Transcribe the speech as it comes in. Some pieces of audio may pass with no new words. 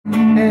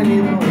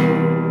anymore.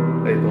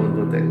 Wait,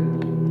 don't take.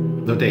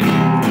 Don't take.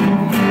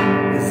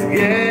 It's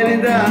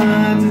getting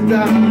dark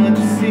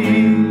to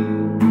see.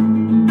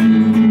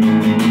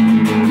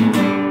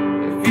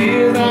 It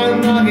feels like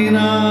knocking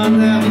on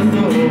heaven's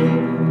door.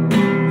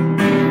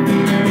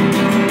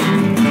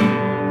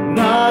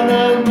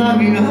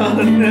 Knocking on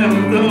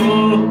heaven's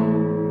door.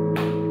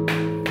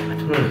 I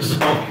don't know the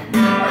song.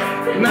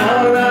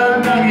 Now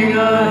I'm knocking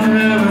on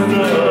heaven's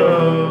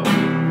door.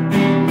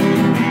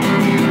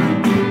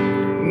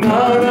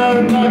 Now I'm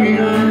knocking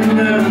on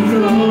heaven's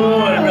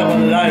door. I'm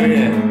alive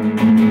here.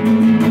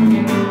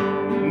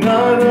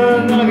 Now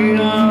I'm knocking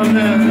on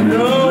heaven's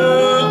door.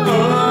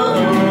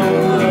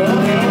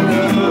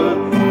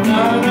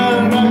 Now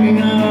I'm knocking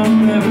on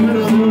heaven's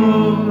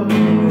door.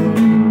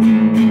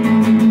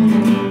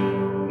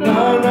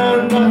 Now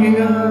I'm knocking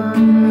on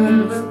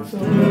heaven's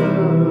door.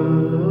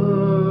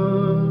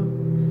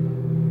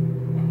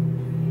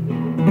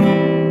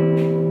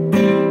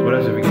 What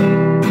else have we got?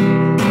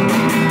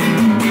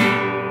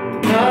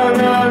 Now I'm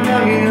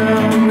knocking on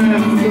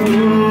heaven's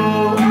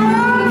door.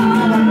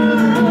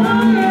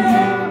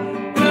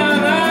 Now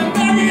I'm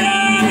knocking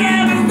on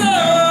heaven's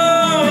door.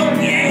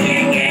 Yeah,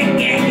 yeah, yeah,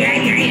 yeah,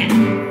 yeah, yeah.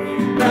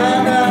 Now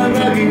I'm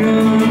knocking on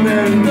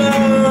heaven's door.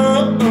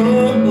 Oh,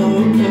 oh,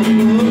 oh,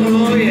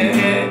 oh, yeah.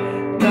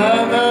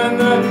 Now I'm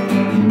knocking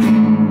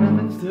on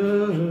heaven's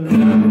door.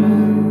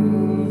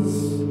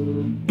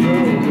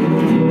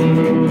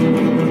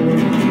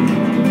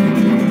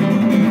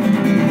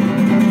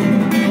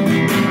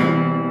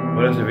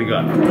 What else have we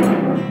got?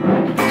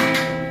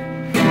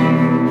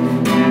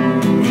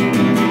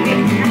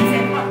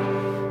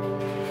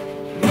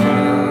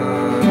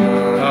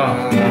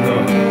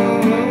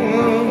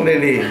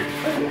 Ready.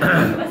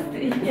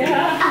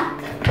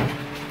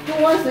 Who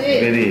wants to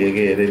eat? Ready,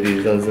 okay, ready.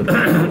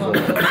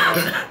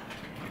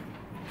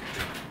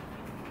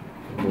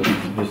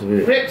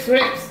 Ribs.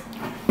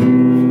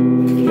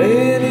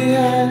 Lady,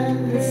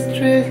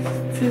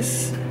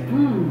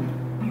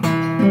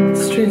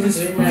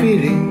 strangest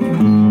feeling.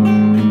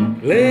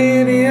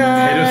 Lady,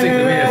 Hey, don't sing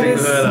to me, I sing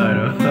to her lah, you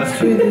know.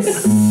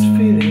 strangest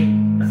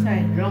feeling.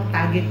 Sorry, wrong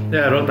target.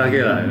 Yeah, wrong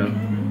target lah, you know.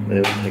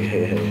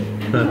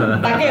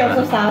 Target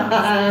also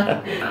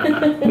salah.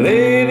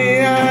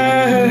 Lady,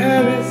 I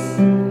have this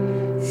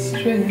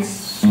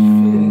strangest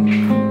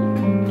feeling.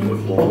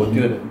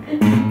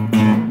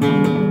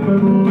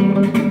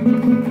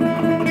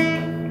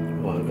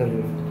 Wah, kan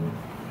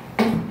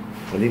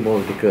ini mau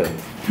liquor.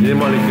 Need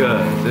more liquor,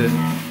 is it?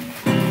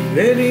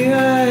 Lady,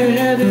 I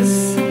had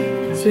this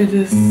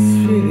strangest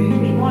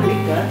feeling. More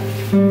liquor.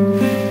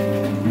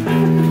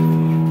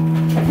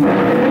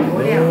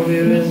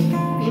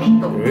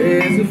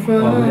 Raise a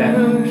Oh, we had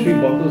fire. 3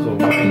 bottles of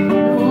wine.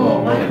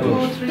 Oh, 1,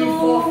 2, 3,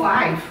 4,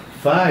 5.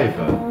 5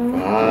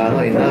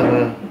 Not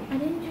enough. I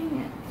didn't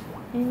drink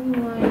any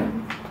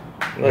wine.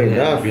 Not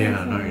enough.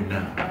 Yeah, not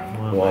enough.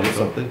 Wow, Wow, this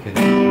doctor can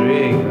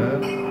drink, huh?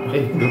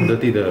 Hey, don't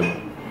dirty the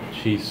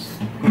cheese.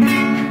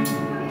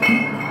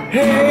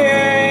 Hey,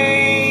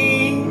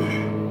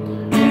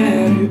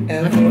 have you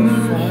ever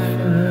found?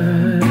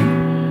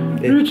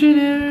 Hey,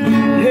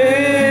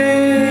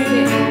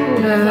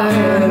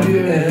 have you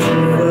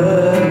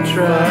ever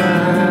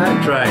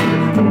Tried.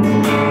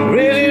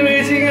 really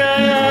reaching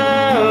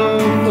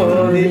out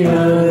for the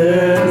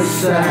other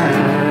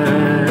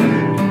side?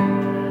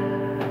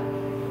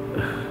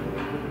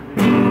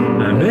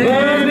 I'm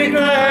Baby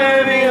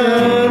climbing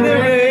on the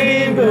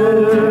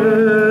rainbows,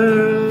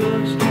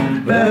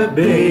 but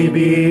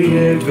baby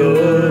it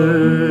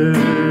goes.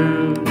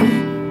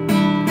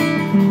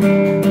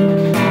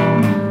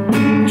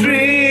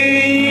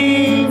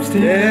 Dreams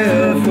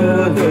there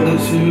for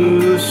those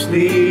who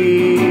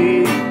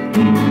sleep.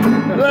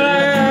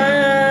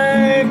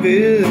 Life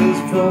is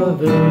for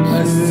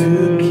those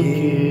who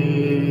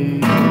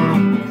keep.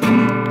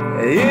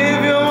 If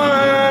you're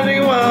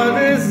wondering what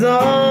this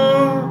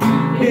song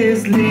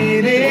is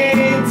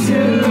leading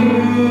to,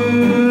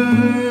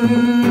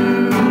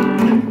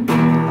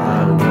 I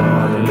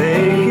wanna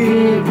make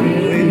it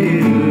with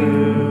you.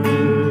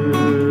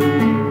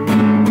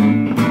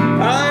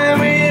 I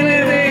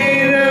really think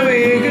that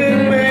we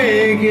could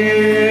make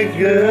it,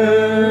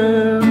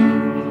 girl.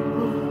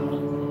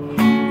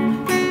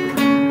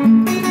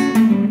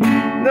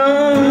 No,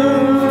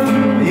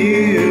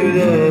 you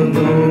don't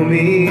know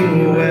me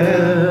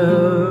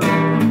well.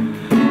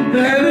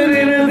 Haven't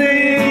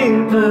anything,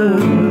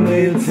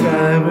 only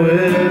time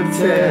will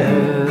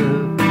tell.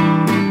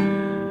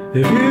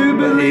 If you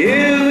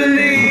believe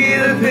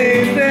the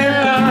things that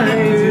I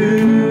do,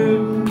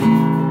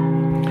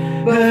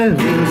 but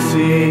we'll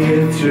see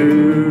it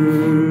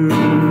through.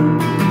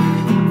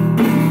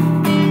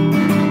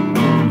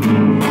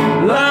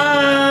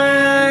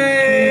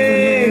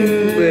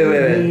 Life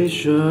will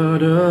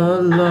short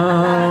or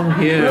long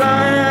here.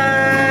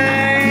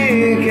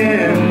 Life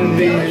can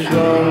be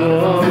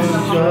short.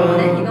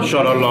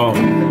 Short or long?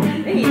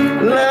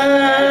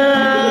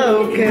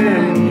 Love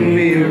can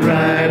be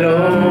right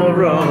or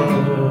wrong.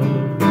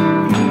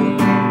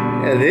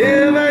 And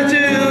if I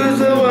choose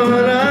the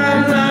one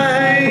I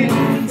like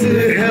to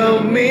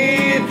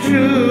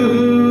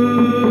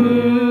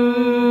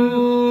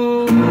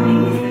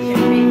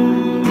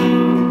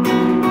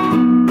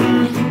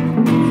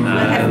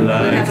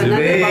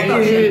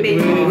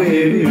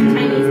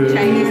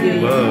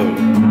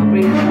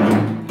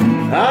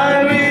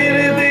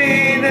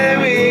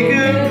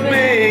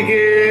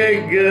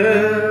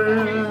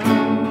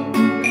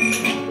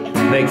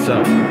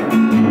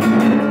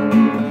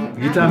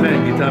Guitar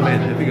man.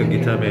 I think a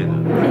guitar man.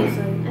 Okay,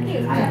 sorry. I think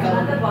it's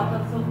another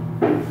bottle, so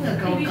I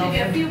think we should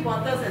get a few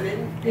bottles and then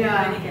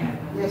everybody can have.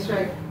 That's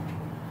right.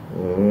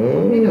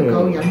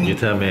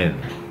 Guitar man.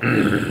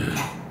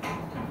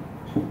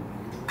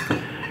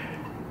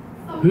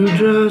 Who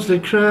draws the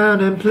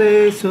crowd and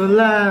plays so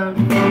loud?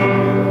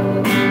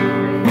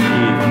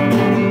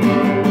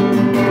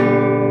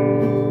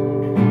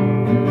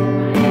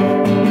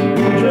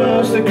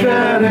 Draws the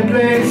crowd and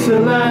plays so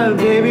loud,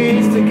 baby,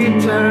 it's the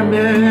guitar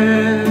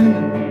man.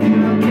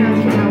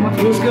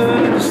 Who's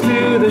gonna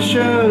steal the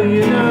show?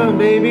 You know,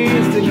 baby,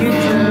 it's the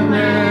guitar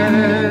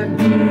man.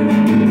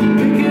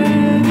 He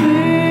can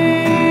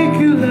make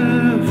you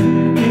laugh,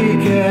 he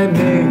can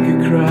make you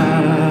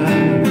cry.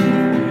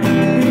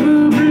 He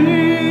will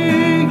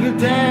bring you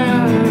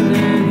down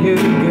and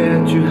he'll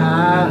get you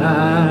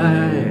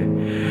high.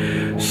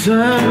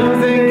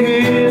 Something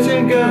keeps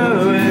it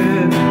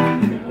going,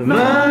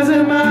 miles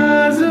and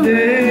miles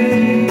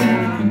away,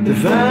 to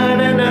find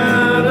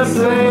another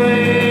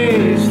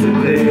place to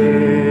play.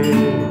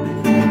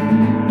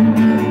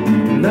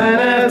 Night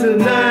after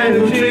night,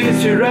 who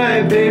treats you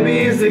right,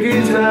 baby, is the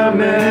guitar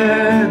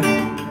man.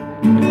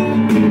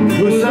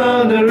 Who's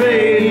on the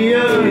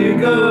radio, you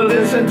go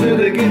listen to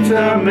the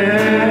guitar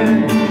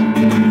man.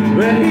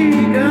 When he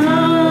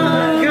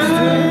comes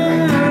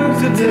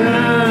to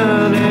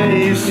town and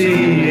you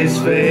see his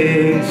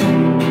face,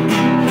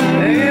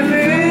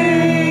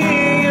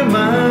 anything in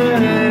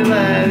mind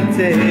like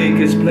take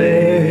his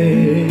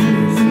place.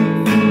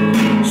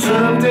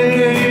 Something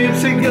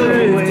keeps it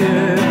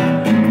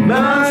going,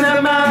 miles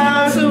and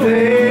miles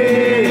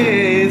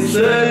away,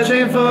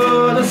 searching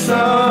for the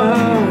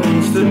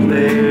songs to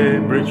play.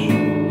 Bridge.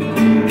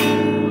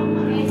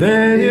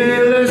 Then you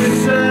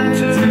listen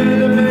to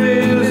the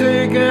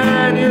music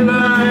and you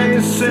like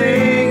to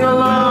sing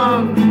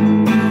along.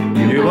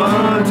 You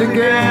want to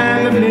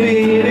get the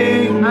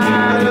meaning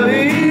out of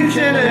each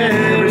and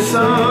every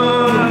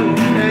song,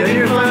 and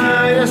you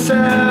find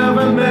yourself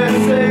a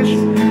message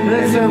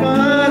that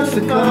someone's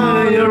to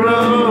call your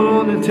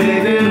own and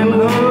take them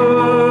home.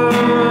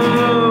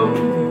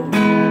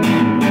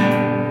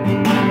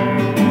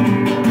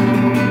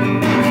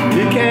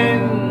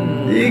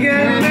 You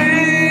can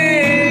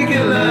make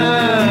it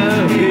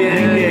love, you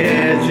can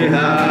get you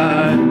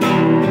high,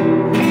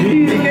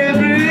 you can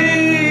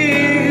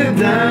bring you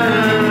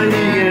down, you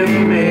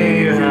can make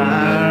your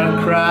heart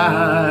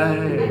cry.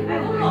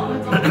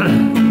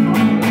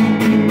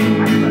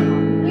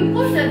 You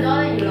push the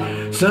door and you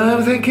lock.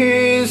 Something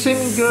keeps him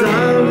going,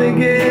 something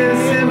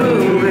keeps him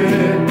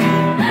moving,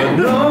 but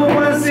no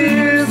one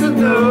seems to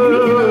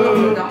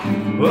know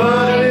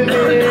what it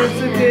is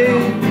to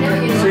keep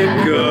him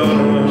going.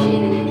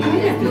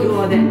 Do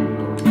all that.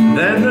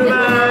 Then the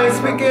lights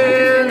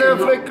begin to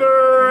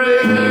flicker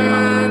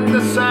and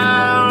the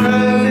sound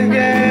is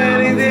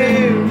getting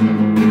dim.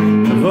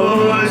 The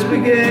voice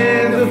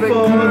begins to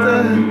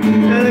falter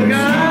and the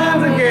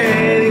guns are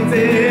getting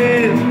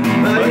thin,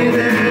 but he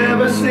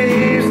never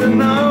seems to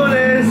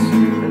notice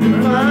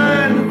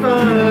and to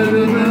find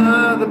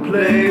another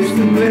place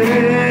to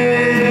play.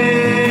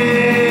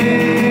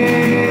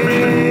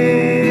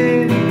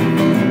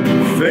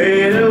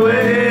 Fade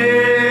away.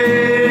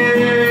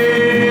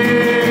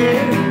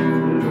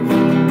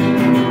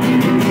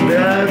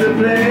 Down to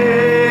play.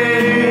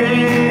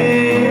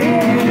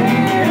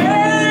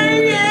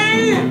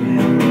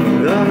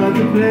 Down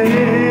to play.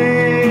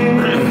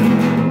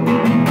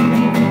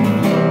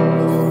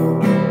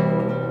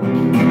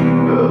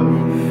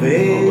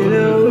 Fade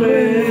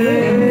away.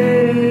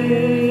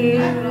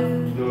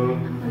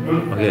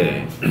 Okay.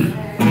 See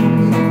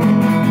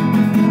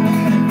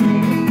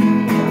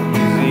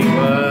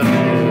what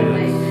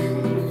is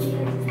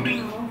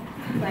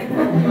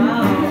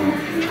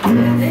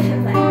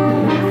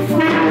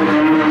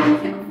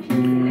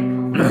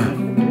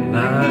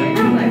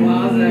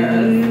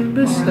lying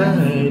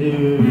beside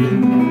you.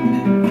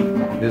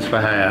 This for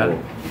higher.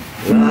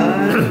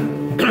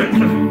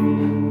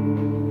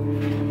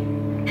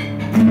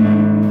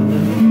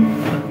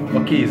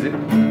 What key is it?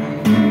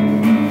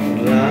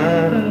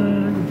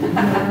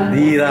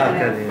 Di la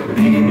kan ya.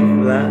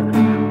 La.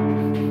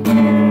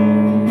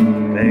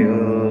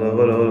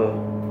 Holo.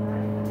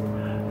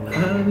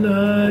 I'm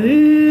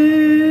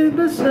lying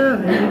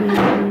beside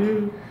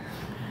you,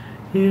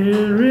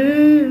 here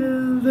in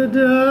the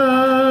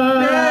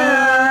dark.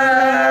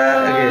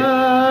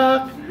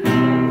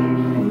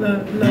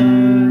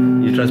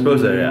 You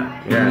transpose that, yeah?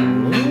 Yeah.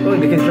 Oh,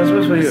 they can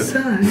transpose for you.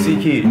 C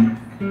key.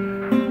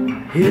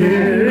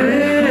 Here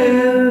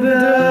in the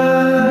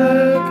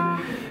dark,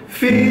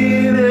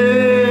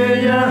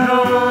 feeling your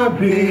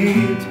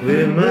heartbeat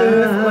with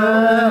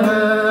mine.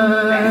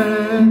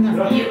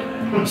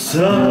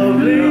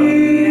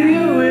 Softly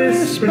you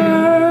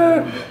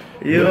whisper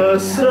your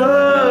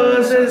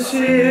soul says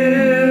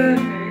here.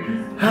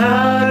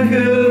 How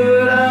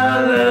could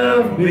our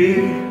love be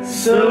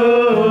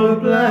so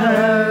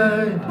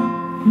blind?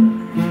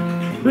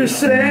 We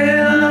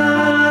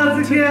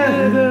sail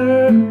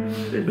together,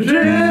 we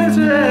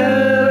drifted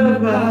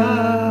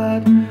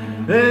apart,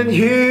 and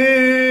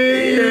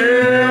here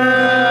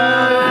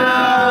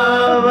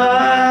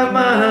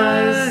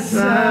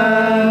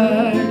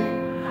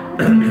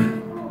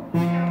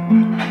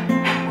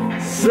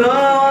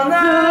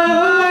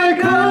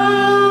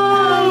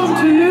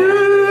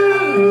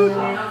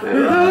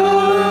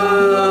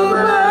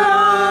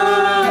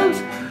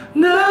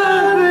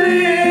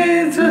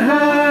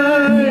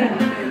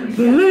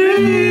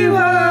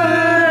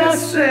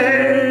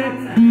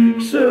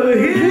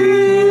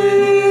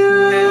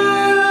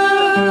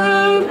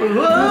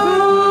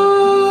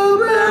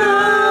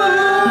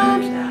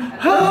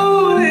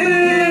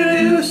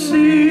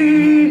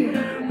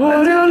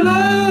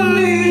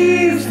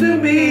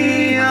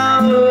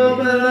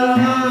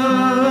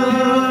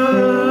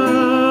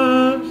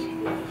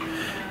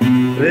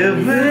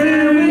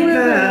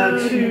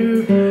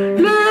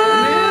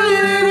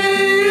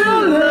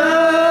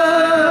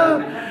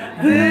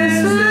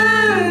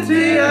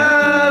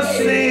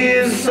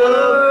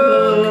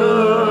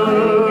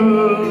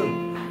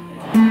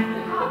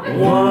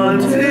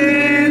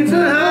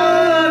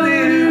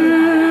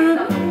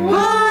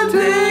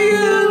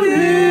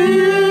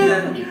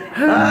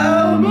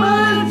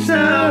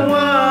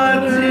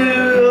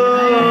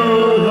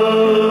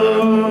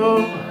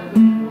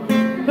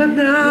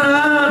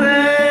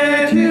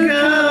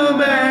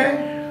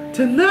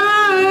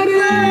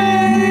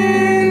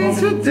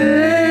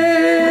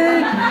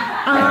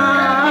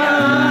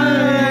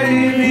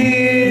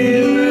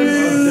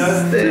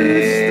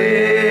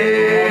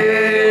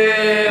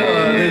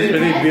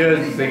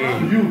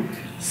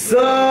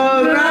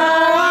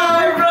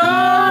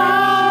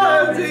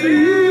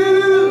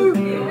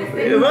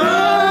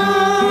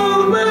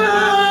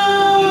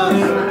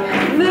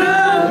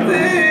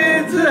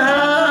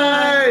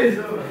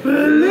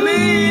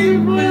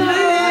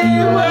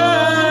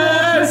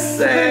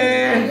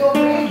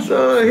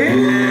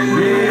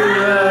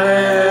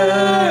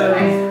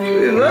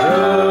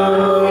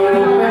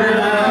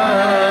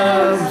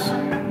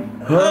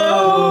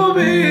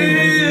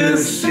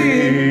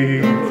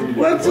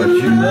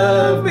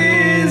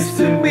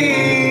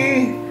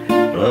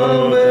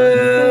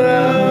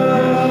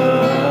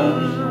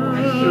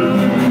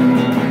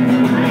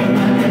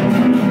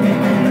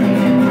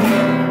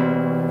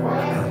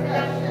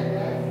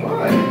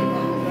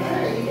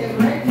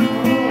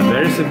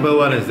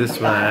one is this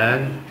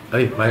one.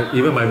 Hey,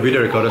 even my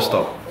video recorder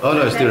stopped. Oh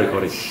no, it's still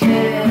recording.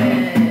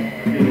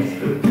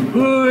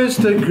 Who is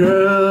the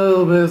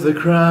girl with the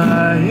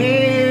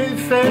crying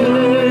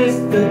face?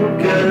 The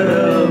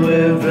girl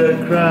with the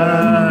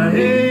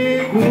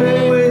crying.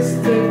 Who is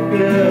the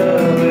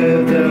girl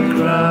with the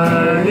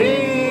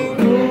crying?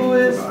 Who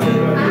is the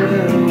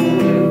girl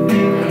with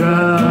the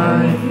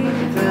crying?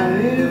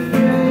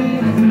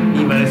 E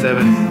minor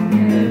 7.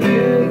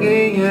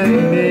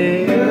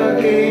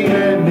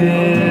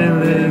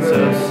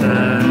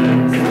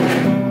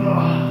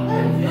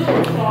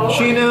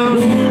 She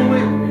knows.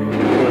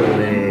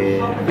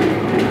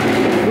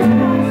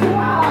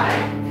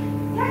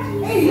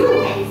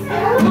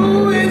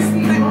 Who is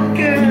the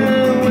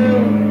girl?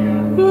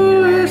 Who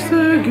is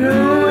the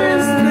girl? Who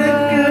is the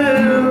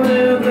girl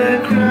with the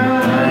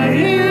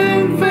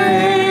crying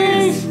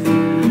face?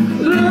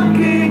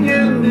 Looking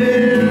at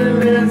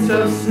millions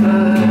of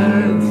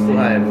signs.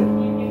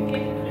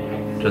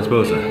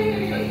 Transposer.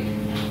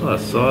 Oh,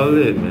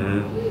 solid,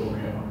 man.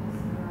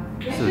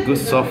 This is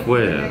good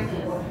software.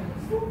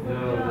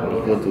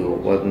 Go to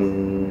one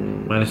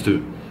 -2.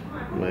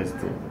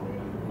 -2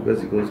 because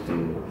it goes to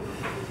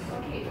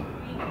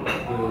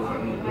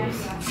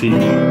C.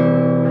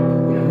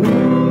 Who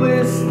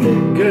is the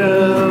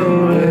girl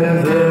with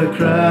the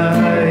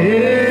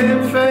crying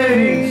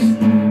face?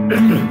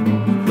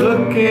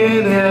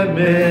 Looking at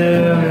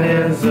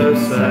millions of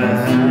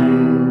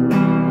signs.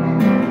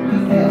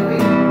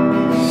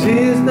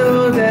 She's know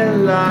that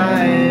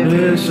life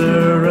is a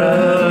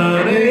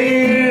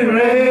running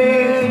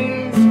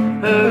race.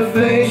 Her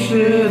face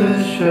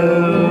shouldn't show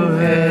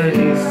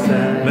any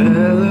sign.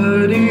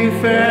 Melody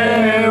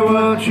fair,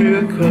 won't you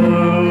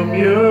comb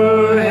your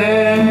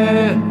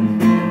hair?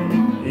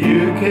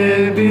 You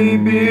can be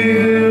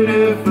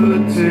beautiful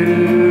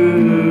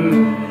too.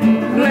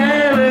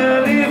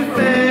 Melody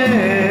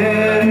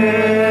fair,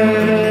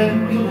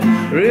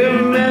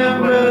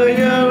 remember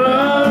you're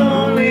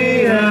only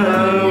a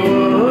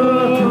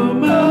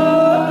woman.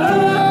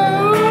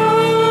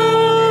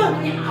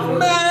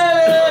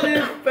 Melody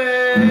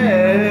fair,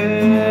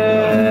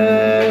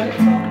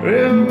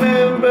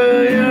 remember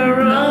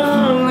you're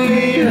only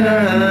a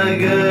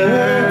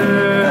girl.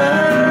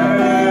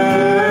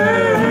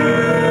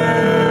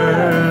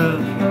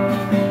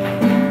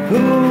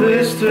 Who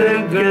is the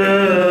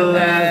girl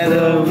at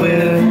the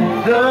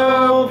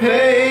window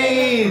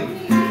pane,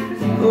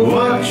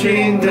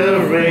 watching the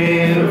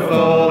rain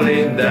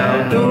falling down?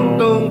 Dum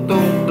dum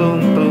dum dum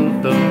dum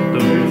dum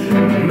dum.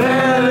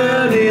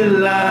 Melody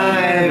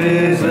life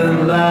isn't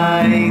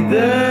like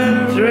the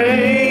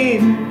train.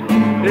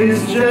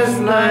 It's just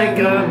like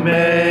a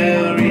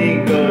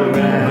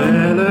merry-go-round.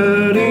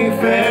 Melody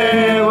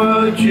fair,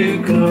 won't you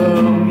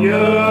comb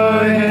your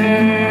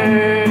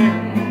hair?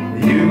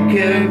 You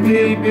can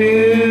be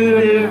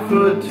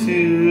beautiful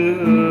too.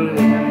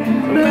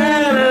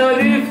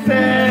 Melody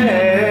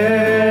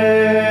fair,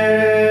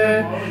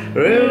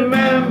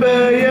 remember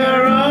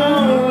you're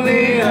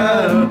only a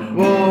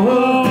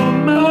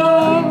woman.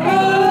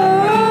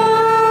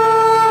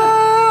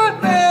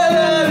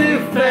 Melody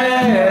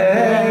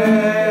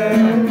fair,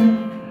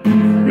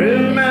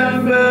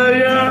 remember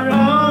you're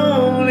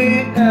only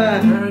a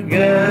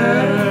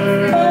girl.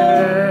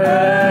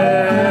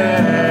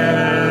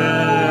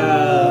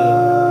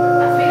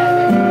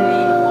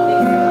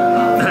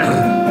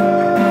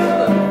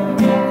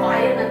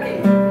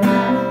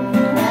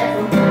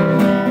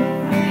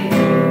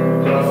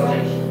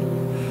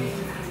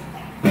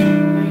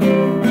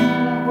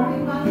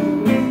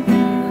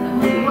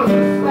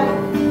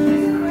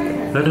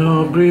 And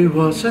Aubrey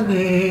was her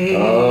name.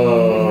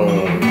 oh.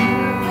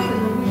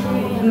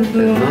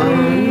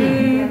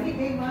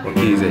 What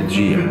key is that? G.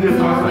 Aubrey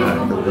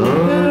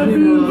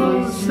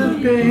was her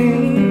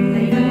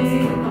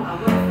name.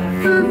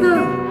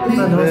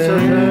 And also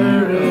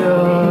very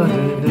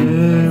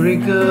ordinary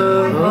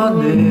girl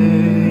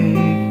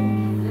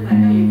name.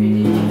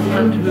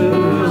 And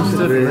who's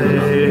the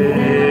flame?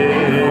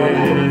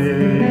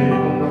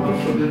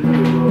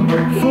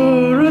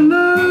 For a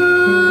love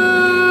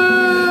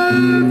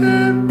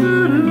that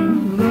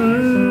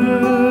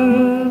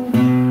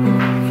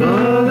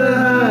for the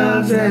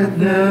hearts that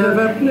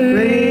never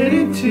played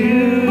it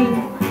tune,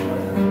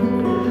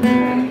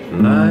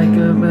 like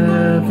a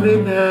lovely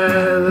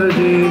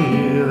melody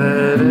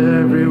that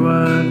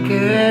everyone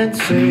can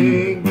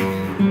sing.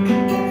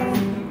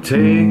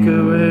 Take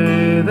away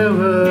the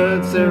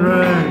words that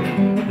rhyme,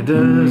 it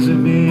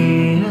doesn't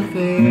mean a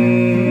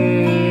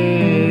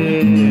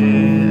thing.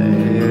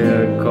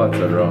 Yeah, chords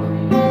are wrong.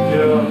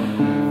 Yeah.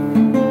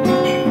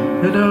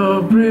 And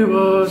Aubrey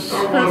was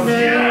her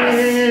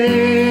name.